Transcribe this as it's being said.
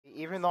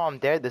Even though I'm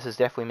dead, this is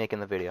definitely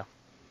making the video.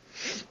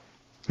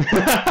 Dude,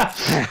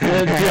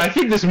 I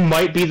think this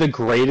might be the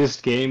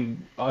greatest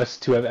game us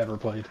two have ever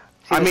played. See,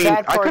 I the mean,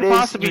 sad I part could is,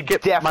 possibly you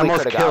get my definitely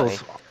most coulda got me.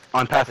 kills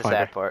on That's the Pathfinder.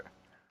 sad part.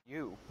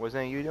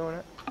 Wasn't it you doing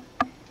it?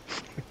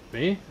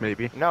 Me?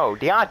 Maybe. No,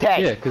 Deontay!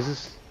 Yeah, cause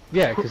it's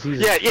he's.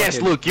 Yeah, yes,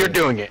 fucking- Luke, you're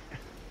doing it.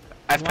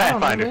 As Well, I don't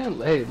know, Pathfinder.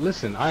 man. Hey,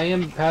 listen, I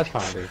am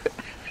Pathfinder.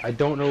 I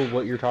don't know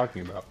what you're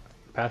talking about.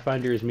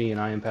 Pathfinder is me, and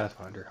I am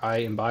Pathfinder. I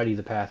embody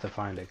the path of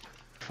finding.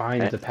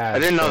 Find the path. I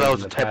didn't know that find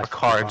was the a type path of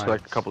car until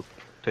like a finds. couple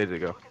days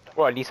ago.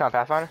 What, Nissan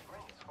Pathfinder?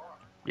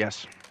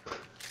 Yes.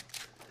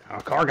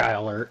 Car guy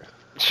alert.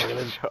 Shut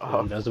What he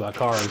up. knows about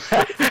cars.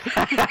 Get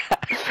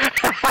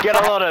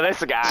a load of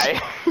this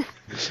guy.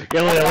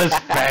 Get a look at this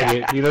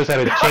faggot. He knows how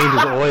to change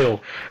his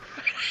oil.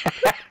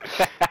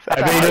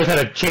 I bet he knows how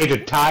to change a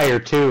tire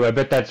too. I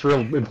bet that's real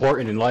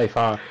important in life,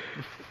 huh?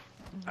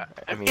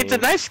 I mean, It's a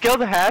nice skill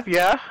to have,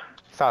 yeah.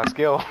 It's not a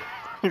skill.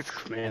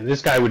 Man,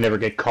 this guy would never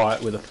get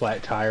caught with a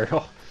flat tire.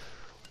 Oh,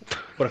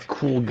 what a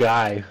cool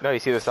guy. No, you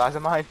see the size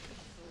of mine?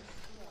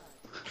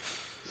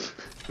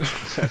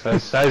 That's the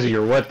size of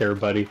your what there,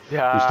 buddy?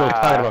 Yeah. You're still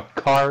talking about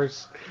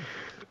cars?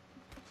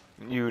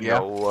 You Yeah.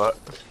 know what?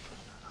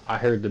 I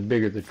heard the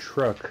bigger the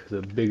truck,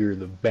 the bigger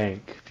the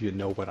bank, if you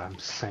know what I'm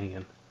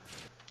saying.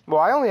 Well,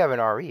 I only have an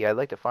RE. I'd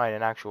like to find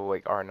an actual,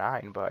 like,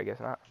 R9, but I guess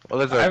not. Well,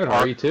 there's I have a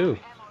an RE too.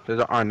 There's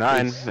an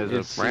R9. It's, There's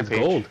it's, a Rampage.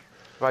 it's gold.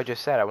 If I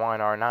just said I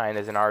want an R9,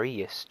 there's an RE,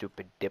 you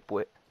stupid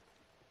dipwit.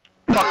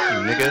 Fuck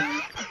you,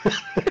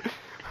 nigga.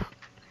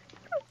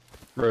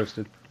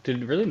 Roasted.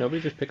 Did really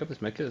nobody just pick up this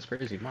mecha? That's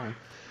crazy. Mine.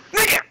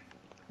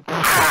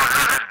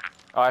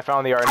 Oh, I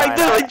found the R9. I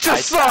did, I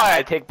just saw it!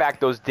 I take back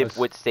those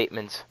dipwit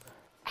statements.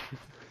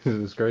 This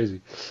is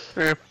crazy.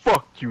 Man,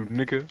 fuck you,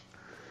 nigga.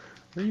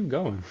 Where are you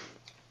going?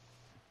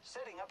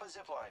 Setting up a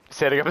zipline.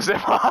 Setting up a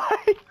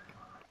zipline.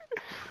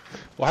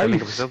 Why are Setting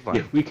you? up a zipline.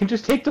 Yeah, we can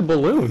just take the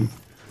balloon.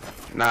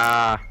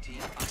 Nah, Team,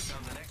 I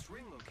found the next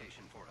ring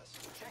location for us.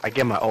 I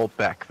get my ult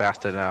back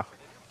faster now.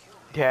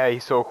 Yeah,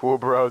 he's so cool,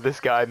 bro. This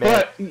guy,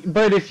 man.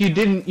 But if you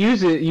didn't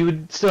use it, you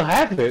would still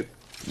have it.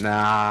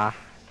 Nah.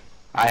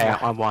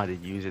 I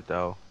wanted to use it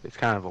though. It's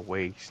kind of a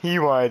waste. He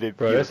wanted it.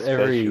 Bro, that's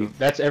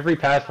every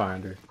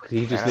Pathfinder.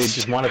 They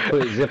just want to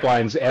put zip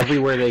lines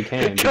everywhere they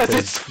can Because because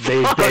it's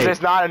they fun.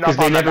 There's not enough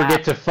they on the never map.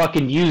 get to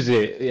fucking use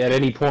it at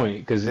any point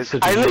because it's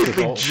such a I literally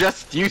difficult.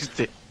 just used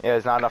it. Yeah,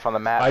 there's not enough on the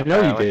map. I know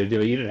you apparently. did,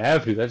 dude. You didn't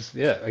have to. That's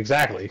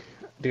exactly.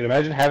 Dude,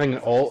 imagine having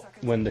an ult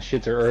when the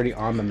shits are already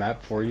on the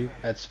map for you.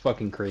 That's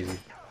fucking crazy.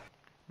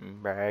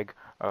 Bag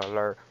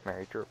alert,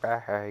 major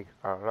bag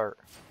alert.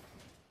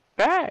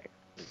 Back.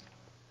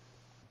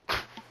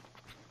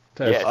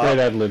 That's Yeah. great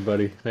ad lib,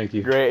 buddy. Thank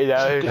you. Great,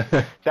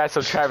 that's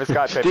some Travis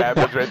Scott type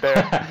ad-libs right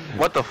there.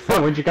 What the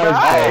fuck? When's your guys'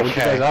 Right. when's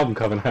your guys' album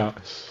coming out?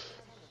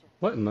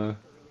 What in the?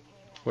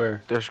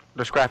 Where?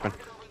 They're scrapping.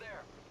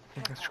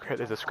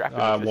 There's a scrap.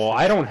 Well,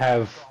 I don't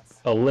have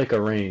a lick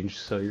of range,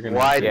 so you're gonna.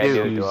 Why have to Yeah,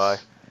 do? dude, do I?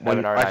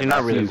 When, Have an actually,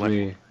 not R9. really. Excuse Like,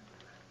 me.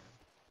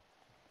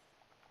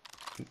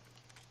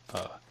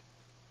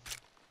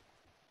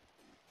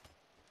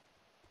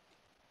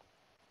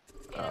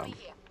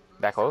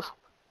 That close?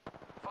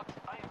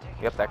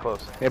 Yep, that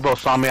close. they both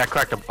saw me. I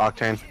cracked a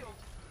octane.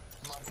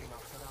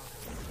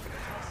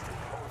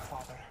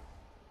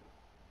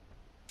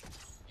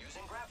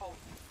 Using grapple.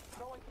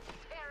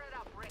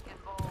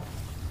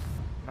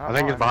 I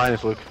think it's behind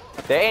us, Luke.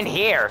 They're in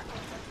here.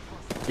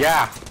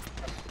 Yeah.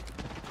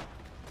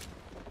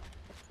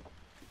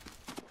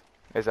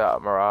 There's a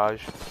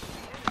Mirage.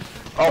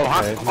 Oh,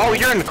 Okay. oh,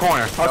 you're in the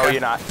corner. Okay. No,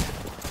 you're not.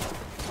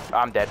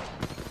 I'm dead.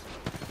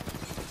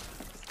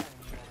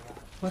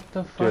 What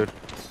the fuck? Dude.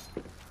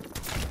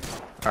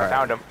 All right.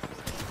 Found him.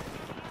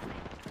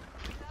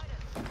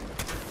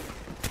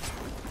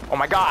 Oh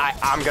my god,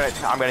 I'm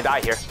gonna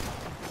die here.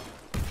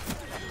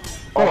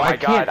 Oh Bro, my I god,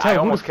 can't I tell who the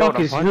almost killed fuck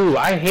him. is who.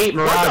 I hate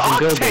Where'd Mirage and the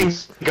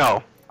buildings. octane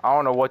go? I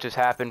don't know what just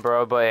happened,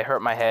 bro, but it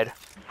hurt my head.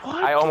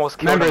 What? I almost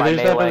killed Remember, him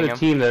by there's that meleeing other him.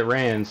 team that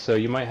ran, so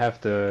you might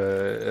have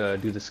to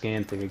do the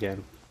scan thing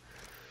again.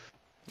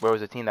 Where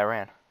was the team that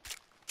ran?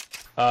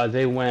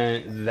 They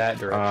went that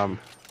direction.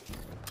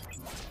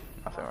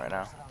 Nothing right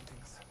now.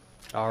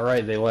 All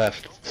right, they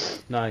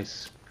left.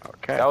 Nice.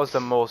 Okay. That was the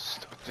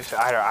most. Just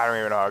I don't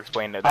even know how to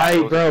explain it. That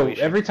whole Bro,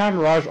 situation. every time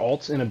Mirage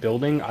ults in a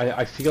building,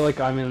 I feel like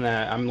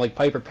I'm like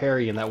Piper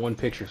Perry in that one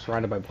picture,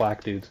 surrounded by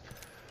black dudes.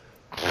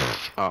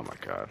 Oh my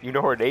god. You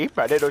know her name?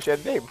 I didn't know she had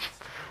a name.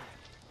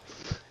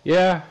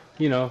 Yeah,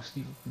 you know,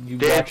 you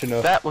watch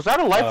enough. Was that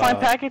a lifeline uh,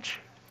 package?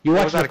 You or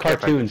watch was that enough a care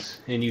cartoons,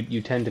 and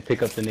you tend to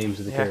pick up the names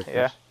of the Yeah, characters.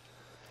 yeah.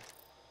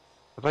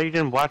 I thought you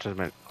didn't watch as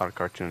many a lot of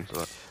cartoons.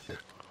 So.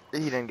 You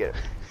didn't get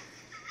it.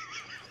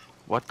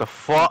 What the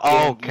fuck? You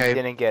Oh, didn't- You okay.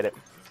 didn't get it.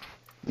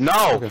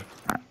 No. Okay.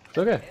 It's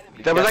okay.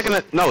 There was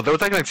there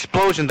was like an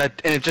explosion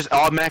that and it just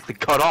automatically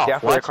cut off. Yeah,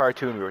 for the What?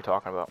 cartoon we were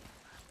talking about.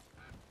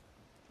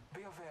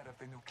 Be aware of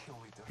the new kill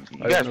leader.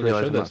 You I guys didn't know they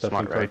realize showed I'm that not stuff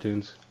smart, in right?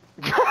 cartoons.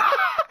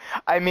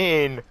 I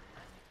mean,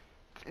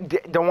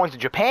 the ones in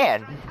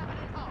Japan.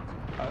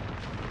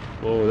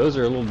 Whoa, those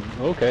are a little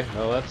okay.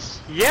 Well,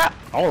 that's Yeah.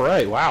 all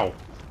right. Wow.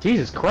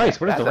 Jesus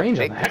Christ, what is That's the a range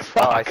on big that?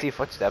 thing. Oh, I Fuck. see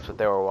footsteps, but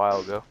they were a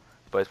while ago.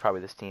 But it's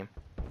probably this team.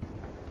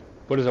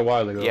 What is a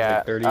while ago? Yeah,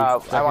 Like 30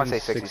 I want to say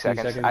seconds,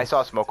 60 seconds. I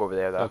saw smoke over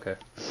there, though. Okay.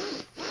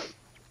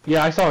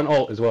 Yeah, I saw an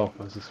ult as well.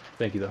 Moses.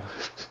 Thank you, though.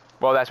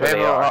 Well, that's We where have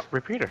they a are.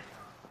 repeater.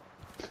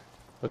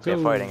 Let's They're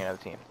go. fighting another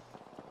team.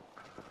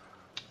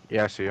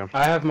 Yeah, I see him.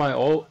 I have my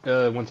ult.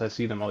 Once I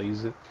see them, I'll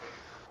use it.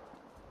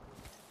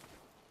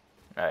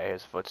 Alright,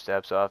 here's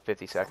footsteps.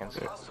 50 seconds.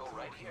 Hostile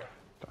right here.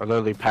 I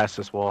literally passed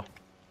this wall.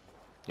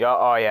 Yeah,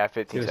 oh yeah,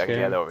 15 Get a seconds.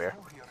 Yeah, scan. they're over here.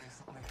 Who here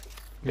recently?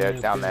 They're Yeah,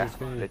 down it's there. good, it's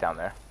good. They're down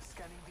there.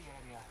 Scanning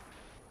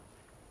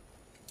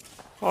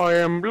the area.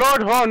 I am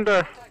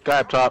Bloodhunter. Guy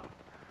up top.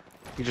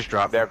 He just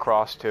dropped. They're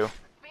across, too.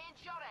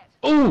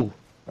 Ooh!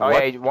 Oh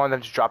What? yeah, one of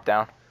them just dropped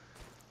down.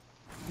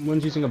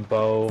 One's using a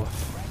bow.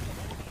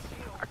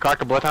 I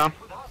cracked a Bloodhound.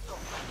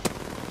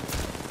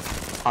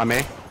 On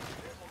me.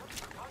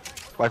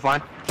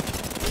 Lifeline.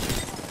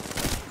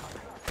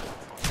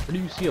 Where do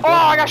you see a Oh, bow?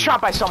 I got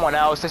shot by someone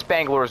else. This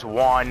Bangalore's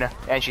won,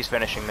 and she's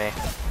finishing me.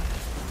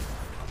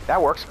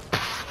 That works.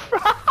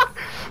 I'm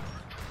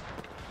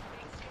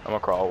gonna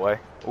crawl away.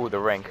 Ooh, the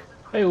rink.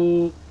 Hey,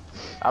 ooh.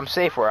 I'm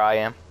safe where I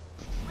am.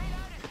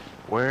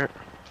 Where?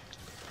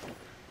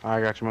 I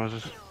got you,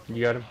 Moses.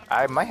 You got him?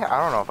 I might.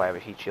 I don't know if I have a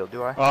heat shield.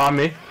 Do I? Oh, on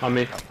me. On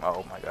me.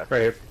 Oh my god.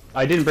 Right here.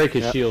 I didn't break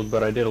his Yep. shield,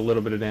 but I did a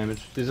little bit of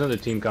damage. There's another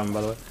team coming,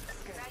 by the way.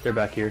 They're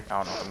back here. I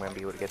don't know if I'm gonna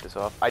be able to get this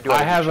off. I do.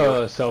 I Have have a.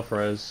 Heat a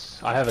self-res.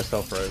 I have a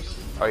self-res. shield.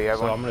 Oh, you have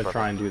So one. I'm gonna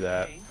try and do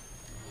that.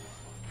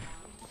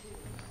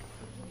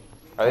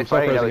 Are they I'm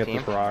fighting self-resing another at team?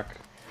 this rock.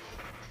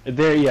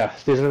 There, yeah.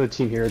 There's another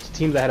team here. It's a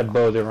team that had a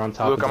bow. They were on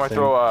top Luke, of I'm the gonna thing.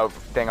 throw a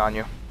thing on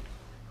you.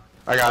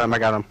 I got him. I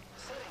got him.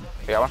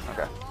 You got one?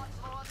 Okay.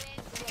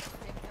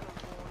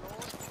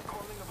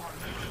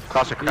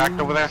 Caustic cracked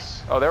over there.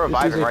 Oh, they're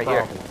This is reviving a right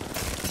here. problem.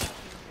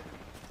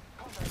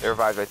 They're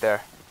revived right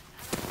there.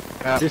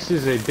 Yeah. This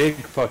is a big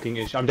fucking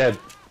issue. I'm dead.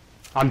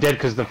 I'm dead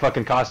because the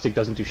fucking caustic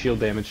doesn't do shield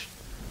damage.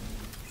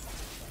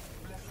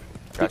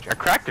 Gotcha. I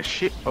cracked a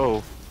shit.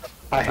 Oh.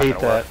 I not hate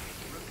gonna that.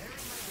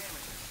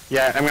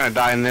 Yeah, I'm gonna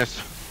die in this.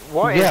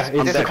 What Yeah, is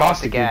it's this the caustic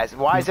caustic, gas?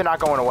 Why is it not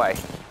going away?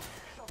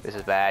 This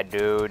is bad,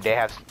 dude. They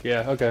have.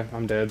 Yeah, okay.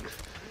 I'm dead.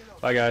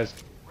 Bye, guys.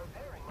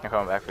 I'm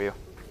coming back for you.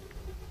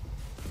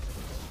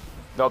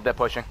 Nope, they're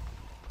pushing.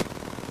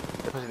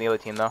 They're pushing the other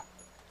team though.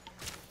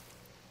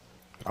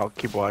 I'll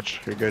keep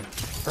watch. You're good.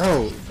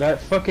 Bro,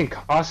 that fucking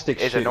caustic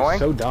It's shit annoying. is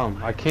so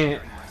dumb. I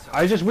can't.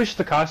 I just wish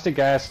the caustic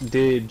gas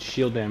did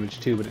shield damage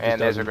too, but it just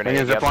And there's a doesn't. grenade.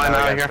 Any zip Yep, line now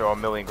out I gotta here? throw a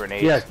million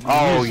grenades. Yeah.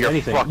 Oh, use you're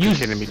anything. fucking Use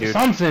kidding me, dude.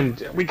 Something.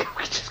 We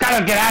just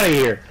gotta get out of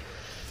here.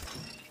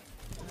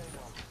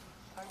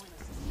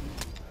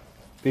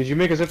 Did you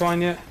make a zip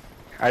line yet?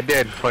 I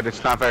did, but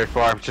it's not very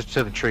far. It's just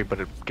to the tree, but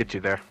it gets you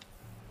there.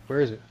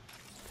 Where is it?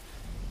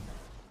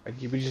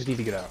 We just need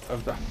to get out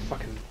of the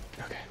fucking.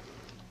 Okay.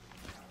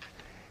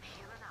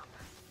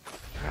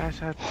 Guys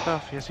had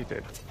stuff. Yes, he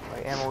did.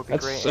 My ammo would be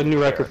That's great. a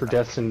new record for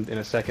deaths in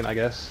a second, I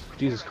guess.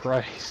 Jesus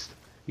Christ.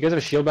 You guys have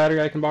a shield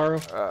battery I can borrow?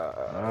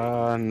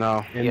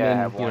 No. And Yeah, I then,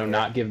 have you know, one here.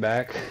 not give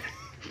back?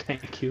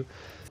 Thank you.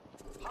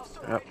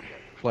 Yep.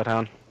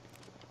 Bloodhound.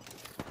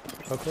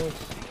 How close?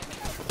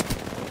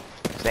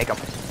 Snake him.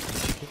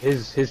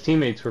 His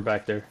teammates were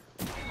back there.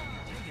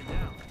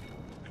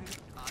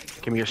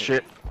 Give me your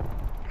shit.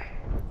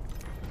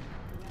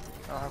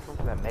 Oh, I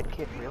have that med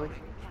kit, really?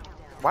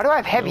 Why do I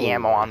have heavy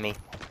ammo on me?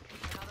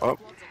 Oh.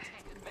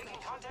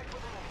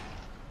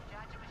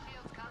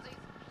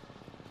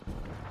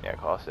 Yeah,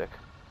 caustic.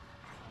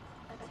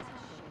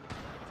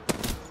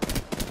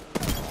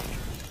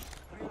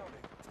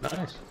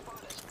 Nice.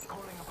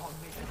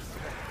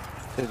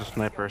 There's a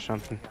sniper or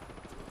something.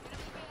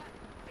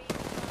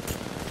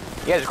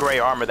 He has gray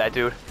armor, that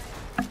dude.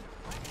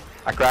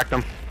 I cracked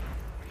him.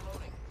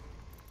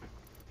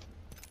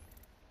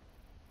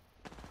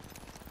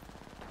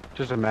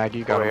 Just a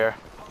Maggie. Got Over him. here.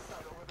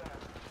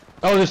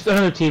 Oh, there's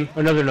another team.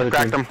 Another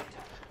Cracked team. him.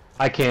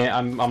 I can't.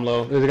 I'm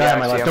low. There's a guy Yeah, on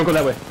my I see left. him. Don't go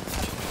that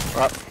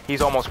way.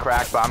 He's almost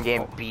cracked, but I'm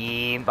getting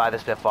beamed by the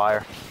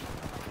Spitfire.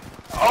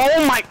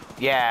 Oh my!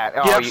 Yeah.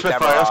 Oh, Yep, that Spitfire.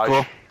 That's barrage.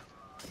 cool.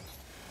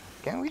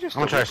 Can we just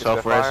I'm gonna try delete the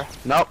self-res.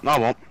 Spitfire? Nope, no, I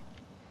won't.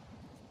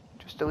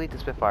 Just delete the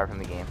Spitfire from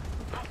the game.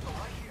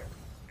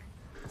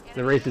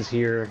 The Wraith is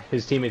here.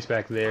 His teammate's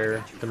back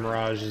there. The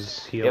Mirage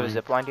is You have a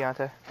healing. zipline,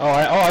 Deontay?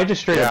 I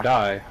just straight up Yeah.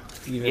 die.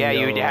 Even Yeah,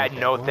 you though- had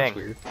no well, that's thing.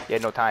 weird. You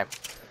had no time.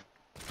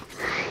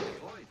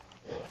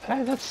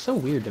 That's so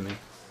weird to me.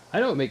 I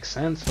know it makes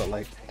sense, but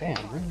like, damn,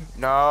 really?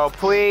 No,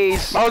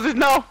 please. Moses,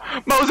 no!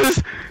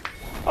 Moses!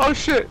 Oh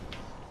shit!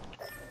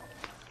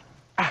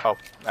 Oh,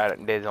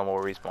 there's no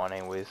more respawn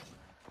anyways.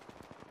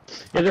 Yeah,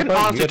 I they're can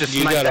fine. honestly just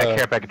snipe that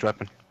care package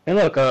weapon. And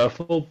look, a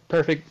full,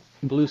 perfect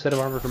blue set of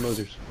armor for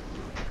Mosers.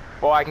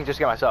 Well, I can just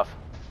get myself.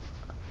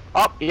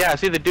 Oh, yeah, I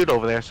see the dude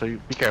over there, so you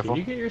be careful.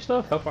 Did you get your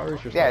stuff? How far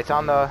is your Yeah, stuff? it's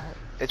on the.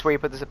 It's where you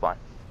put the zipline.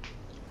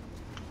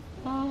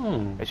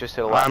 Oh. It's just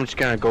to the left. I'm just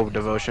gonna go with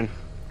devotion.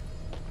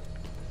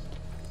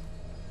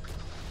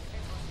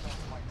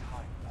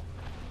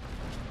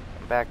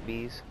 Back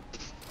bees.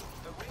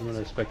 I'm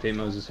gonna spectate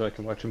Moses so I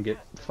can watch him get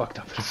fucked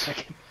up in a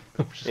second.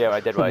 Yeah, I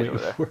did right I'm over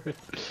there. waiting for it.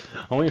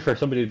 I'm waiting for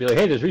somebody to be like,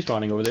 hey, there's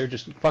respawning over there.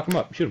 Just fuck him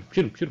up. Shoot him.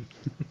 Shoot him. Shoot him.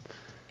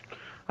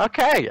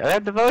 Okay, I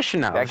have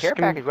devotion now. That This care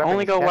can package weapon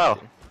only is go well.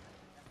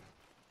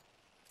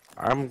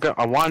 tested.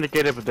 I wanted to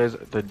get it, but there's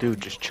the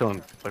dude just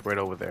chilling like right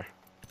over there.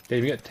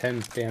 Dave, you got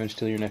 10 damage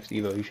till your next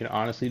Evo. You should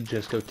honestly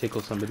just go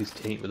tickle somebody's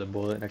taint with a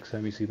bullet next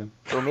time you see them.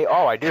 For me?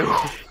 Oh, I do.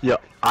 Yo,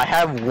 I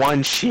have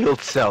one shield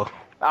cell.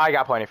 I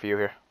got plenty for you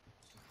here.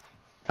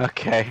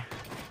 Okay.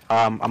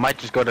 I might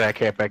just go to that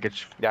care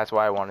package. That's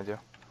what I want to do.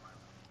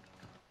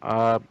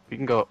 You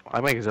can go.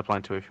 I make a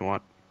zipline too if you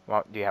want.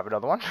 Well, do you have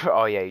another one?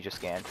 Oh yeah, you just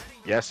scanned.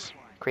 Yes.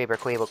 Quaver,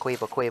 quaver,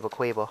 quaver, quaver,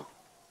 quaver.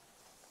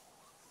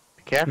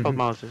 Be careful,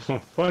 Moses.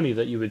 Funny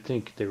that you would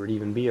think there would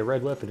even be a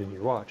red weapon in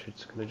your watch.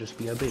 It's gonna just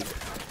be a bait.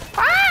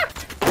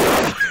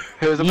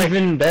 It was a big-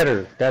 Even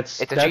better.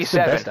 That's It's a the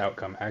G7. best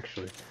outcome,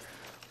 actually.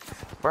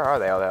 Where are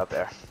they? Oh, they're out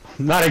there.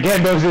 Not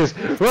again, Moses!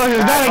 Moses, not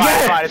It's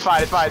again! fine, it's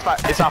fine, it's fine, it's fine.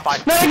 It's not fine.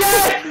 Not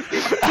again!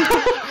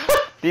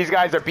 These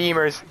guys are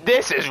beamers.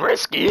 This is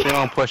risky. They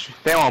won't push.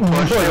 They won't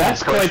push. Boy, They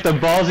that's won't quite push. the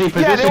ballsy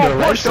position Yeah, they to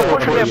won't push. They'll wrestle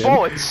push with their in.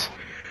 bullets.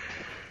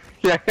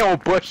 Yeah, they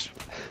won't push.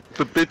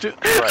 The bitches.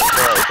 It's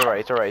alright, it's alright,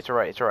 it's alright, it's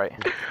alright, it's alright.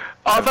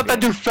 Oh, I thought that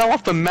dude fell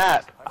off the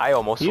map. I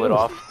almost slid You.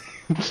 off.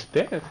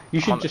 Yeah, you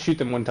should just shoot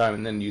them one time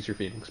and then use your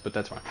Phoenix, but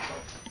that's fine.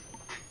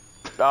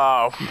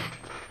 Oh.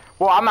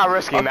 Well, I'm not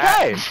risking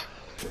Okay.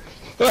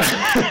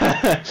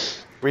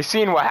 that. We've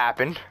seen what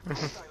happened.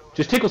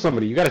 Just tickle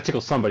somebody. You gotta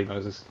tickle somebody,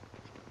 Moses.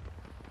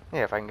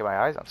 Yeah, if I can get my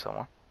eyes on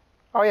someone.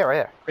 Oh yeah, right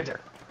there. Right there.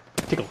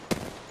 Tickle.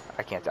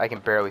 I can't. I can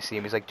barely see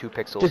him. He's like 2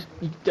 pixels.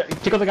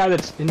 Just tickle the guy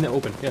that's in the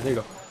open. Yeah, there you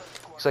go.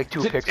 He's like 2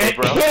 pixels,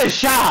 bro. Hit a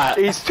shot!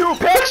 He's 2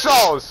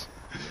 pixels!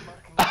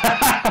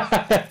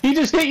 He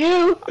just hit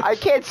you! I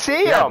can't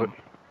see Yeah, him!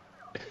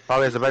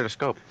 Probably has a better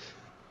scope.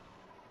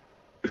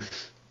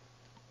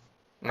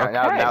 No,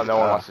 now no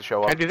one wants to show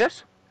Can I up. do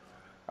this?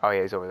 Oh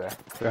yeah, he's over there.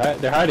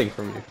 They're hiding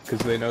from you, because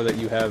they know that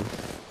you have...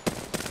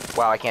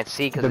 Wow, I can't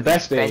see because The of these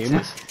best aim.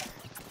 fences.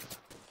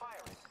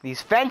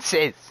 These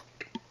fences!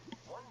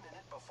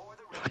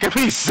 Look at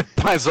these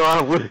ziplines are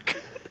on Luke.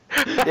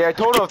 They're a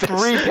total of 3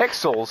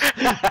 pixels.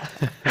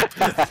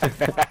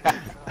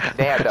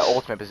 They have the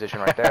ultimate position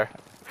right there.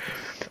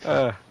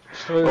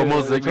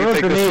 Almost like throw you a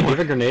take grenade, this give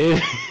a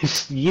grenade.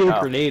 Yield a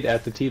Oh. grenade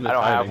at the team I that's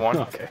don't have hiding. one.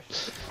 Okay.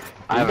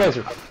 You guys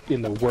are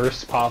in the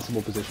worst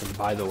possible position,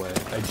 by the way.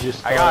 I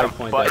just I got him,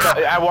 point but that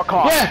out. at what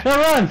cost? Yeah, now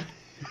run!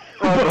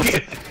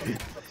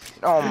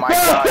 Oh my No,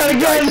 god, not you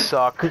again. guys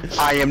suck.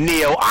 I am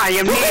Neo. I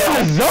am In Neo.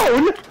 the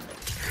zone?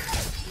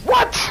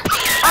 What?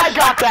 I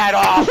got that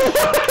off!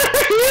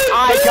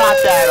 I got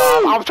that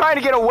off! I was trying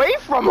to get away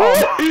from him!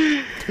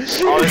 Oh, this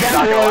is not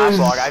gonna last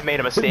long. I've made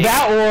a mistake.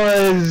 That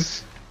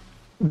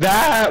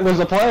was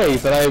a play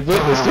that I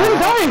witnessed. You're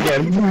dying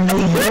again!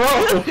 Bro,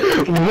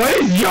 what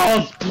is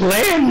y'all's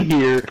plan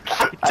here?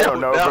 I don't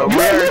know, bro.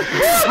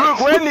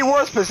 We're in the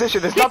worst position.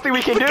 There's nothing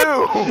we can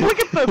do! Look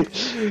at them.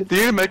 Do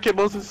you need a medkit,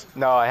 Moses?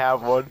 No, I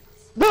have one.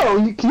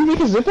 No, can you make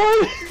a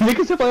zipline? Make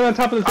a zipline on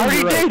top of the thing. I already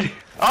to your right. did.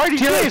 I already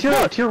To your right, did. to your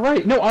right, to your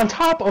right. No, on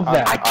top of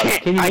that. I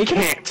can't. Can you I make it?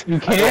 can't. You I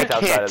can't? can't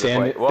outside of the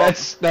Damn plate. it. Well,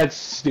 That's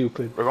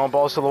stupid. we're going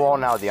balls to the wall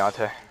now,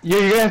 Deontay.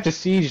 You're gonna have to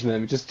siege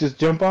them. Just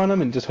jump on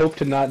them and just hope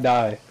to not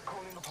die.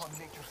 Calling upon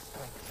nature's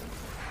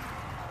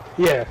strength.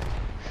 Yeah.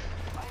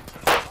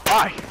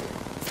 Bye.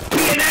 I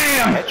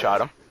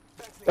headshot him.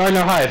 Oh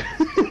no, hide.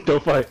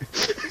 Don't fight.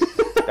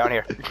 Down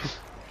here.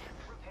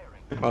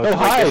 Oh,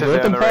 hide. this is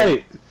Let in them the ring.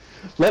 fight.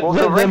 Let Well,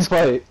 the them ring's-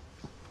 fight.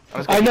 I'm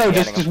just I gonna know. keep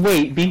Just scanning him.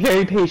 wait. Be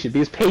very patient.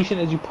 Be as patient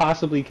as you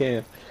possibly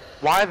can.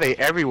 Why are they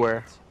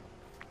everywhere?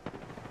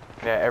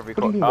 Yeah, every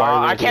What do you mean, close. why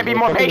are they I can't be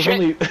everywhere? more Fucker, there's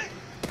patient!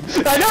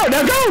 only- I know.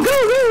 Now go.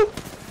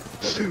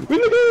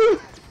 Win the game.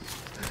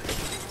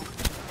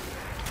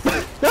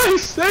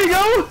 Nice. There you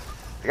go.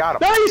 I got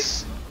him.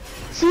 Nice.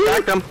 See ya.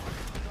 Back them.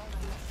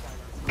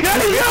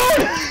 Got it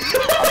going.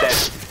 I'm dead.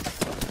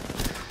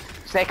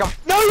 Snake him.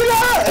 No, you're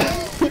not.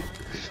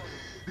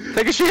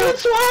 Take a shield.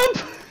 Swamp.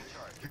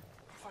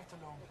 Fight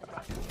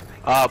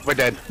alone. We're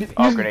dead.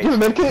 Oh, You grenades.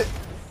 have a medkit?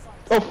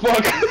 Oh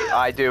fuck.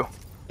 I do.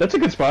 That's a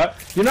good spot.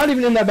 You're not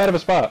even in that bad of a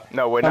spot.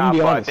 No, we're I'm gonna not, be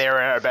but honest.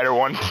 they're in a better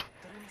one.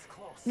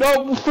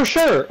 No, for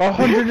sure.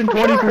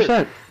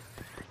 120%.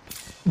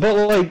 But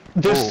like,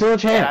 there's Ooh. still a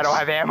chance. And I don't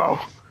have ammo.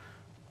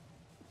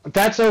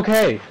 That's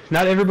okay.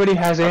 Not everybody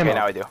has ammo. Okay,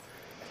 now I do.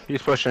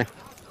 He's pushing.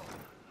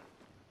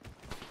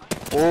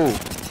 Oh.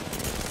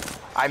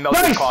 I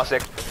melted Nice!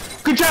 Caustic.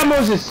 Good job,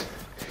 Moses.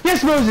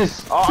 Yes,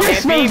 Moses. Oh,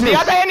 yes, man, Moses. the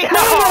other end. No,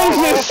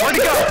 Oh, Moses. where'd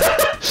he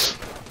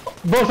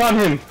Both on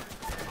him.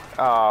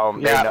 They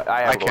Yeah, know, I have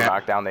I a little can't.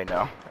 knockdown, they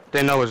know.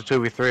 They know it's a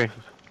 2v3.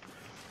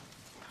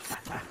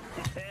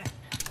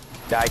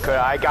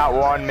 I got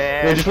one, Yeah,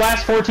 man. just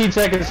last 14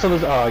 seconds till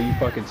this. Oh, you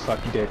fucking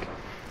suck, you dick.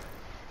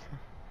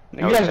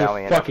 You was guys an are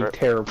alien fucking effort.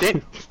 terrible.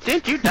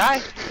 Didn't you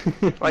die?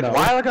 Like No. a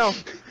while ago?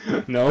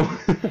 No.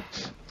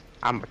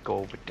 I'm gonna go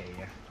over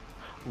there.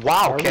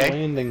 Wow, Are we okay.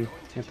 landing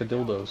at the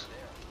dildos?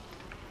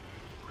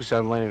 Who said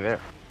I'm landing there?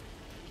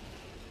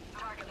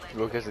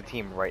 Look, there's a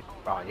team right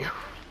on you.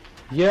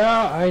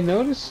 Yeah, I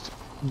noticed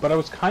but I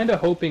was kind of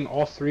hoping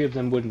all three of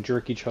them wouldn't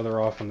jerk each other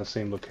off on the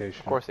same location.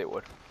 Of course they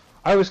would.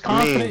 I was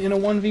confident in a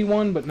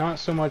 1v1, but not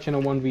so much in a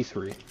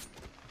 1v3.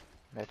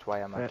 That's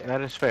why I'm not there.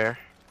 That is fair.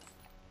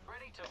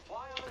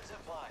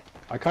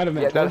 I kind of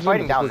Yeah, they're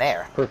fighting down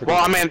there. Perfect.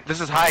 Well, I mean,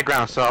 this is high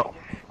ground, so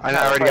I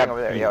They're already fighting got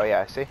over there. Oh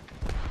yeah, see.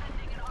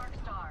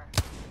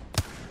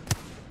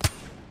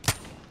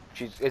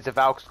 It's a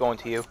Valk's going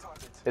to you.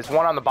 There's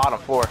one on the bottom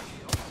floor.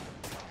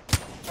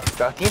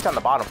 The team's on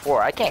the bottom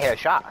floor. I can't hit a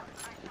shot.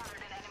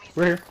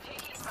 We're here.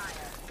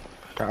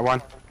 got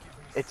one.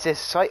 It's this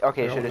site.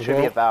 Okay, Yeah, so there as should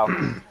be a well.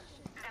 Valk.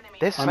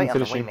 This I'm site on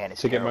the finishing wingman is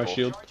to get terrible. my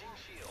shield.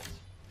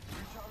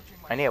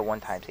 I need a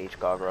 1x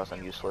HGOG or else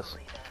I'm useless.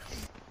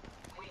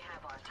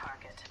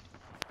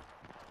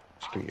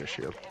 Just give me your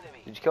shield.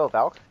 Did you kill a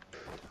Valk?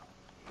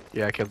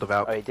 Yeah, I killed the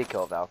Valk. Oh, you did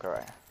kill a Valk,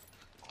 alright.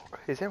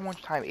 Is there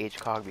 1x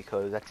HGOG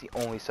because that's the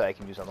only site I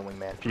can use on the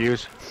wingman?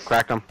 Fuse.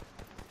 Cracked him.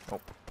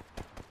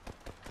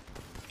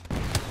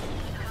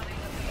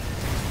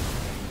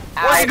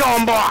 Where you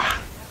going, boy?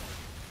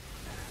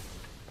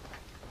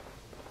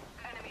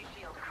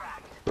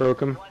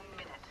 Broke him.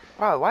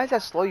 Wow, why does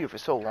that slow you for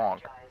so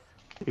long?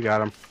 You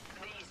got him.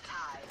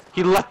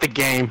 He left the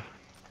game.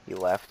 He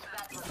left.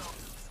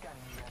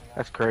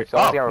 That's great. So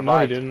Oh, got No, he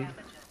revived. didn't.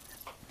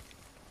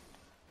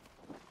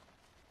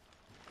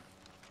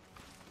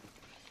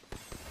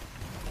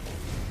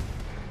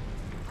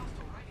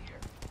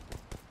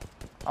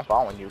 I'm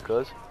following you,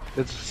 cuz.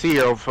 it's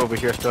CEO over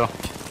here still.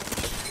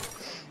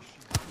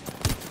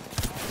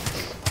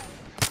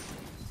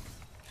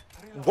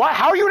 What?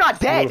 How are you not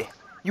dead? Little-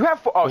 You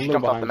have. Oh, A she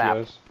little jumped off the map.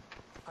 behind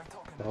you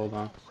guys. Hold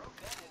on.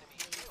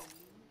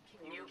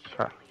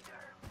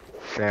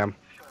 Damn.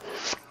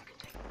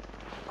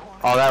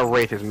 Oh, that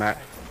Wraith is mad.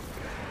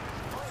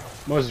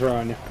 Moses right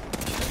on you.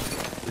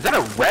 Is that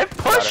a red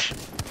push?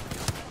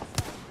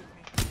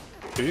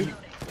 Dude.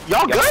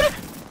 Y'all good?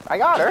 I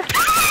got her.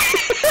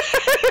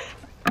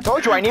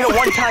 Told you I need a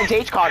 1x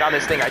HCOG on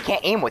this thing. I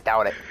can't aim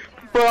without it.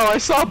 Bro, I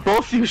saw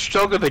both of you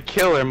struggle to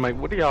kill her. I'm like,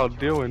 what are y'all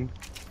doing?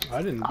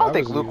 I didn't. I don't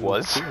think wasn't Luke even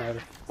was. shooting at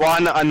her.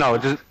 Well, I know.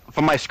 Just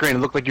from my screen, it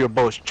looked like you were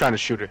both trying to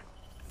shoot her.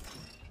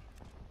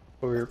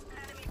 Over here.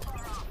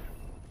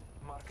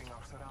 Marking our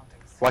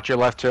surroundings. Watch your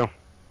left too.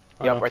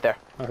 Yep, right there.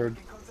 I heard.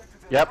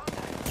 Yep.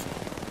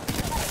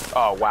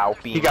 Oh wow,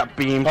 beam. He got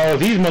beamed. Oh,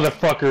 these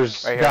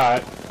motherfuckers Right here.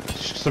 got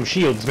some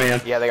shields,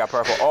 man. Yeah, they got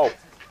purple. Oh,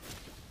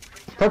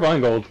 Purple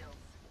and gold.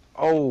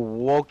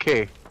 Oh,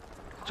 okay.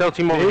 Tell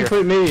team over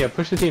Maybe here.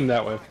 push the team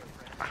that way.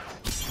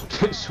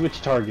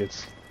 Switch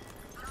targets.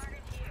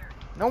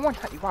 no one.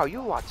 Wow,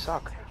 you lot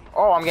suck.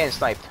 Oh, I'm getting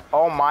sniped.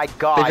 Oh my They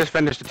god. just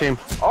finished the team.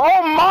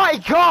 Oh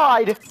my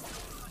god.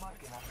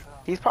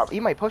 He's probably. He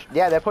might push.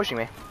 Yeah, they're pushing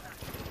me.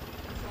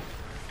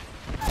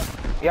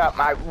 Yeah,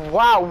 my.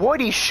 Wow,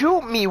 what'd he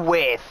shoot me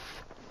with?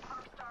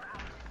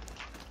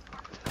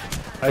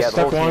 I Yeah,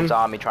 the whole stuck one. team's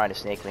on me trying to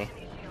snake me.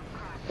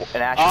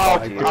 And Ash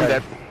Oh, is my to I'm you.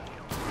 dead.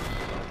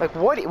 Like,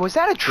 what? Was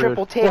that a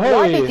triple take? Well,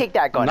 Why'd hey, they take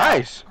that gun out?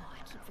 Nice.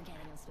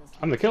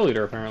 I'm the kill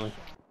leader, apparently.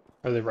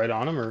 Are they right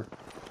on him, or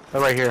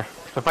They're right here.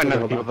 They're fighting other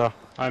Hold people on. though.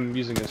 I'm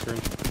using a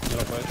syringe. Middle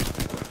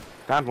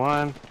fight. Got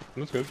one.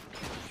 That's good.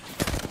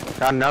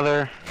 Got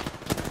another.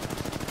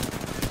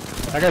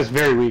 That guy's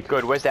very weak.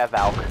 Good, where's that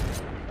Valk?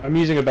 I'm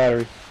using a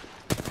battery.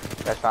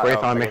 That's not. Wraith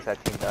Oh, on I me. guess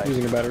that team died.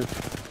 Using a battery.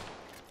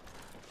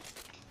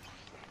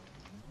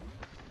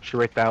 She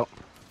raked out.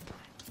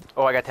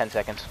 Oh, I got 10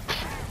 seconds.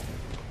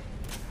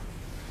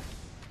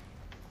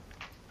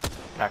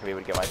 Not gonna be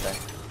able to get my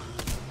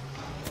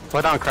thing.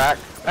 Put down crack.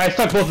 I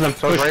stuck both of them.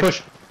 So is Push, Wraith.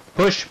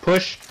 push,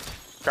 push,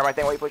 push. Grab my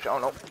thing, wait, push. Oh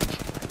no.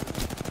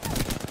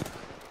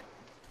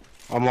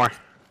 One more.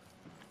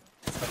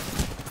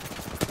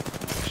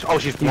 Oh,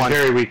 she's He's one.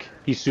 very weak.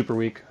 He's super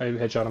weak. I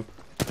headshot him.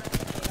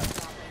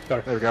 Got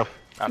There her. we go.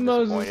 I'm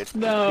Moses, disappointed.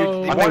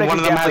 no. I think one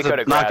of them has a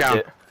coulda grabbed knockout.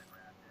 it.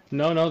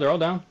 No, they're all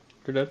down.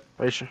 They're dead.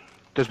 Wait,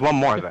 there's one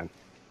more then.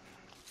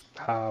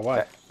 Why?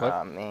 What?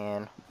 Oh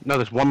man. No,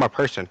 there's one more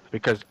person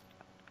because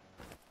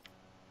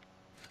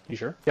You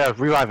sure? yeah,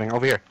 reviving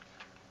over here.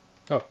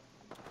 Oh.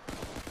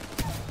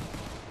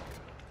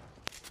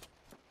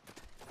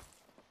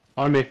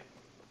 On me.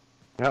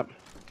 Yep.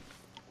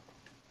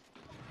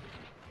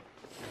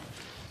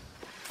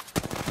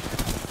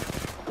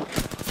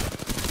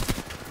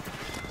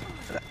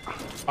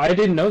 I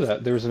didn't know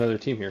that there was another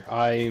team here.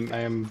 I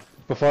am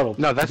befuddled.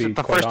 No, that's to be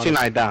the quite first team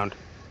honest. I downed.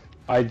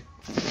 I.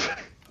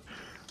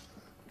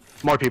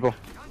 More people.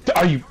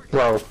 Are you,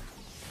 bro?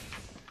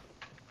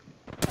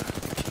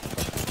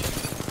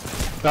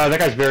 That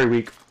guy's very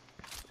weak.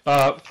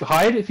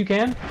 Hide if you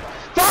can.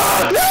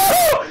 Fuck!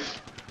 No!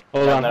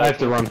 Hold on, I have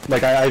to run.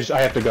 Like I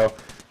have to go.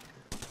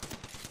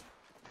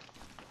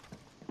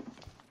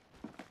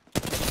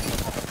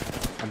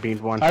 I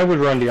beamed one. I would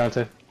run,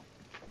 Deontay.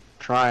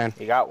 Trying.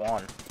 You got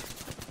one.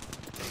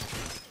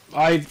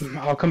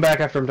 I'll come back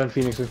after I'm done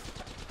phoenixing.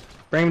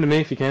 Bring him to me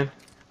if you can.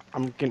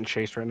 I'm getting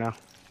chased right now.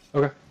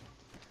 Okay.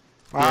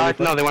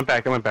 No, they went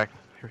back. They went back.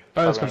 Alright,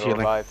 let's I'm go. gonna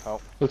revive.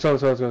 Oh. Let's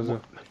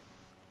go.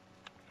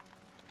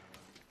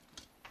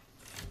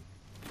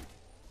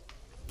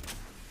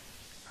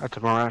 That's a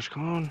Mirage.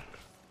 Come on.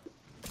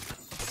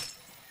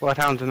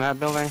 Bloodhound's in that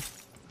building.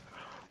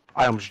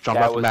 I almost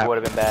jumped off the map. Would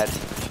have been bad.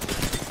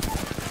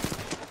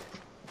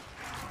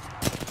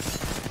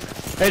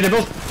 Hey, they're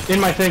both in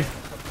my thing.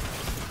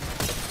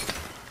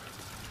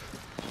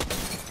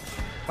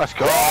 Let's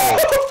go.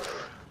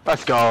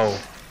 Let's go.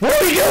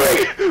 What are you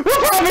doing? We're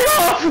popping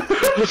off!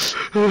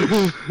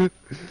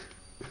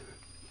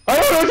 I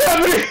don't know what's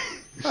happening!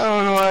 I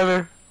don't know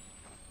either.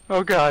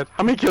 Oh god.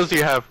 How many kills do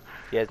you have?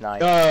 He has 9.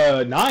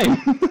 9.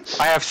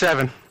 I have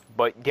 7.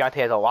 But Deontay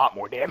has a lot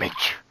more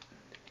damage.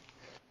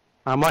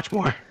 How much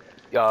more?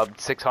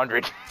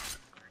 600.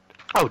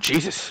 Oh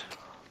Jesus.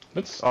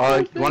 Let's.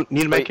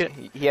 Need to make Wait, it?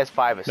 he has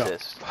 5 No,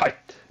 assists. I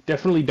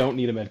definitely don't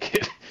need a med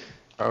kit.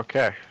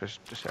 Okay, just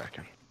a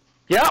second.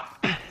 Yep.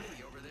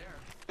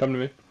 Come to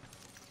me.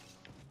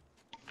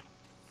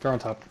 They're on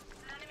top.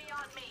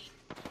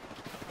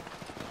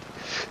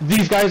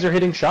 These guys are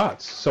hitting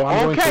shots, so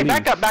I'm going to Okay,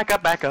 leave.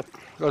 back up.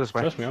 Go this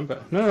way. Trust me, I'm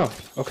back. No.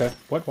 Okay.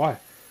 What? Why?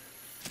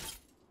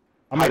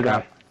 I'm gonna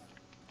die.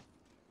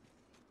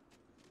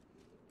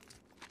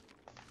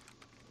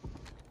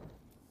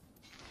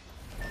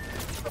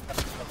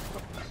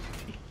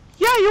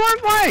 Yeah, you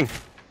aren't lying.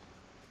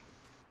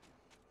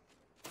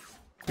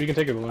 We can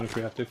take a balloon if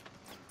we have to.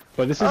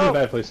 But this isn't a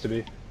bad place to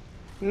be.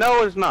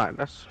 No, it's not.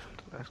 That's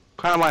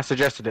kind of why I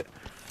suggested it.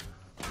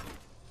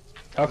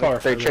 How far?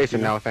 They're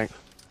chasing now, I think.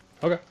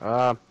 Okay.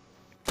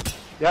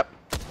 Yep.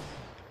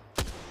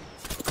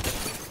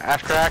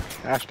 Ash crack.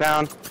 Ash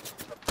down.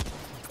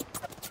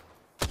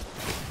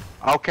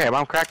 Okay, am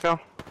I cracked though?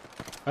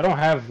 I don't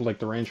have like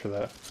the range for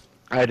that.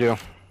 I do.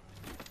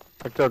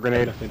 I throw a I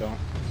grenade. definitely don't.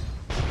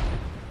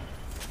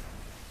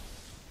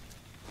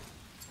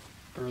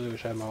 I really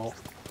wish I had my ult.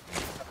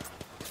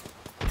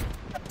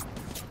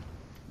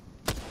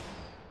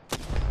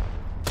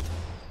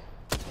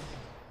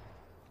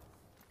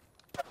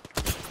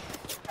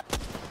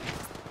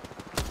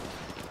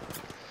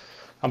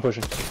 I'm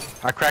pushing.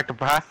 I cracked a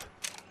path.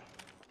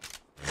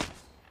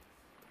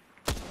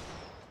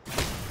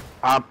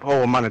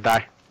 Oh, I'm gonna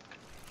die.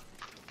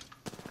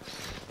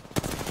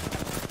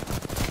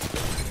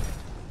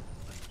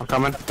 I'm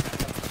coming.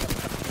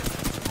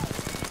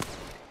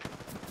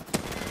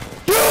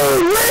 Dude,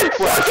 we're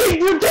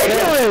fucking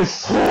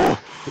ridiculous!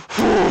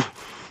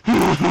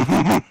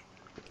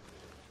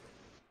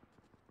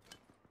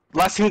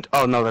 Last team.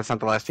 Oh no, that's not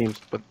the last teams,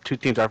 but 2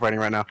 teams are fighting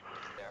right now.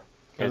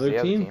 Here's the Other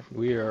other team? team.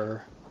 We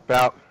are.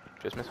 About.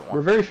 Just missing We're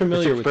 1. very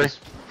familiar with 6-3. this.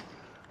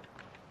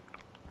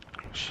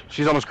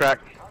 She's almost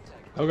cracked.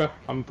 Okay,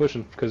 I'm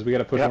pushing because we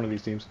gotta push Yep. one of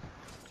these teams.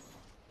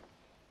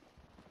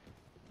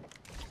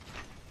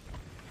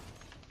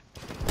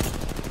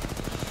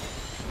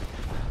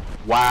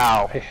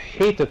 Wow. I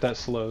hate that that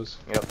slows.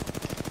 Yep.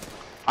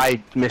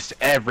 I missed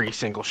every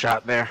single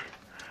shot there.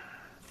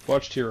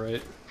 Watch to your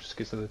right, just in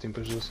case the other team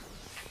pushes.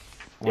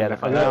 Yeah, they're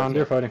Oh, fighting.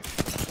 they're fighting.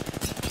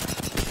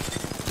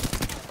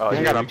 Oh,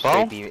 You got a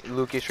bow?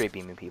 Luke is straight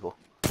beaming people.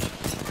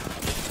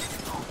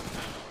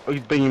 Oh,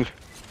 he's beamed.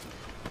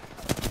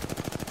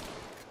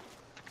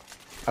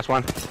 That's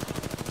one.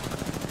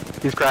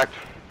 He's cracked.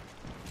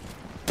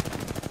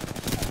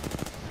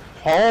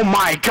 Oh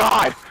my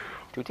god!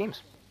 2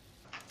 teams.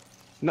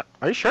 No,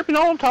 are you sure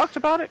no one talks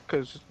about it?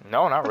 Cause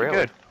No, not really.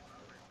 good.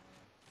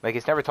 Like,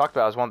 it's never talked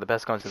about as one of the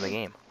best guns in the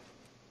game.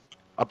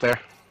 Up there.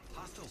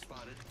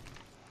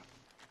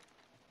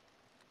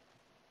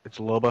 It's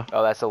Loba.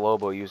 Oh, that's a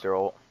Lobo used her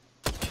ult.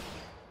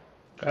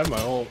 I have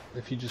my ult.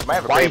 If you just. She might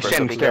have a Why are you Kraber, so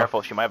standing be still?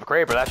 careful. She might have a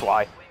Kraber, that's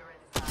why.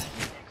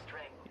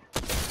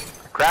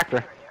 Cracked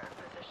her.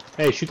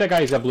 Hey, shoot that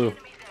guy. He's got blue.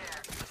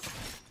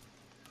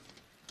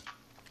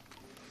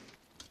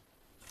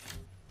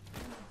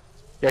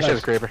 Yeah, she has a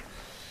Nice. creeper.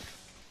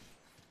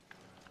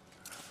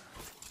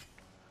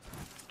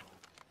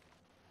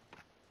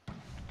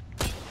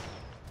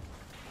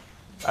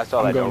 I saw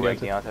I'm that no going rank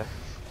Deontay. Deontay.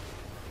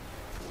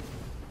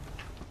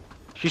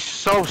 She's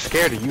so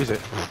scared to use it.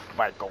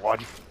 My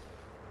god.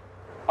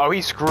 Oh,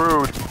 he's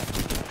screwed.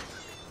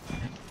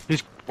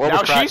 He's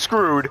Now she's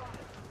screwed.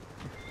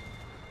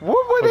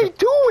 What were they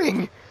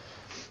doing?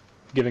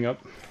 Giving up.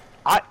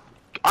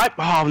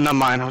 Oh, never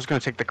mind. I was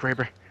gonna take the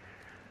creeper.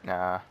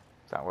 Nah,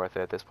 it's not worth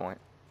it at this point.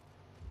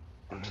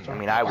 I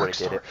mean, I would've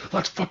did it.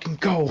 Let's fucking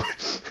go.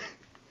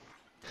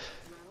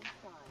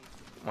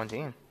 1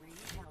 team.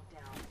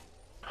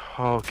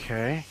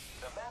 Okay.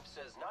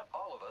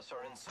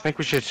 I think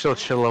we should still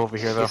chill over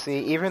here, though. You see,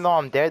 even though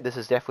I'm dead, this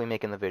is definitely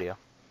making the video.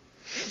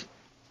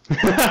 Dude,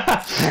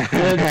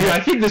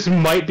 I think this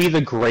might be the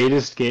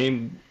greatest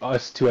game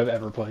us two have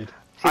ever played. See,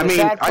 I the mean,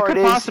 sad I part could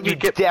is possibly you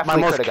get my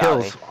definitely most could've got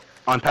kills me.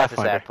 on That's the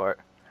Pathfinder. sad part.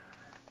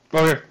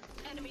 Oh, here.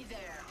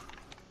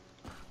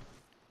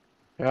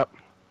 Yep.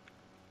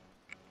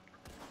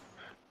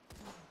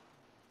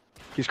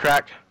 He's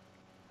cracked.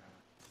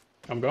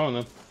 I'm going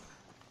then.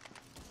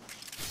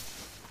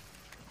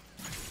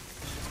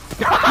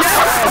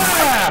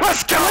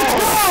 Let's go!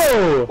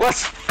 Oh!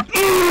 Let's.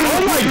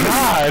 Oh my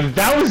god,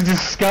 that was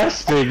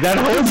disgusting. That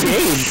whole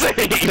game.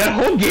 Insane. That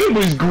whole game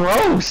was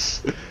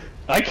gross.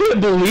 I can't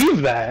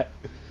believe that.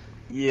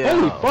 Yeah.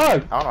 Holy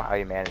fuck! I don't know how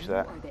you manage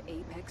that. You are the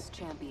Apex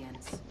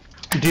champions.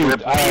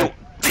 Dude, I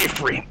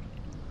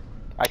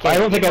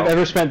don't think I've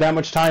ever spent that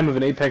much time of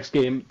an Apex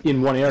game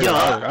in one area. Yeah.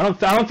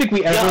 Either. I don't think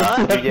we ever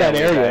left Yeah, that we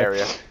leave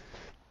area.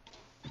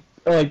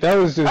 Like that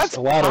was just That's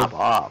a lot of.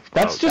 off,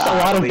 That's bro. just a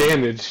lot of Golly.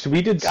 damage.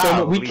 We did so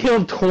much. We Golly.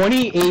 killed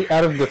 28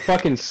 out of the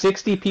fucking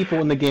 60 people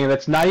in the game.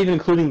 That's not even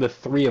including the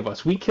 3 of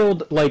us. We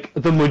killed like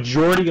the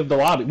majority of the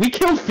lobby. We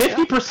killed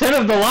 50%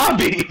 of the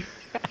lobby.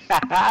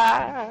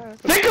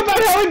 Think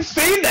about how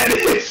insane that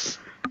is.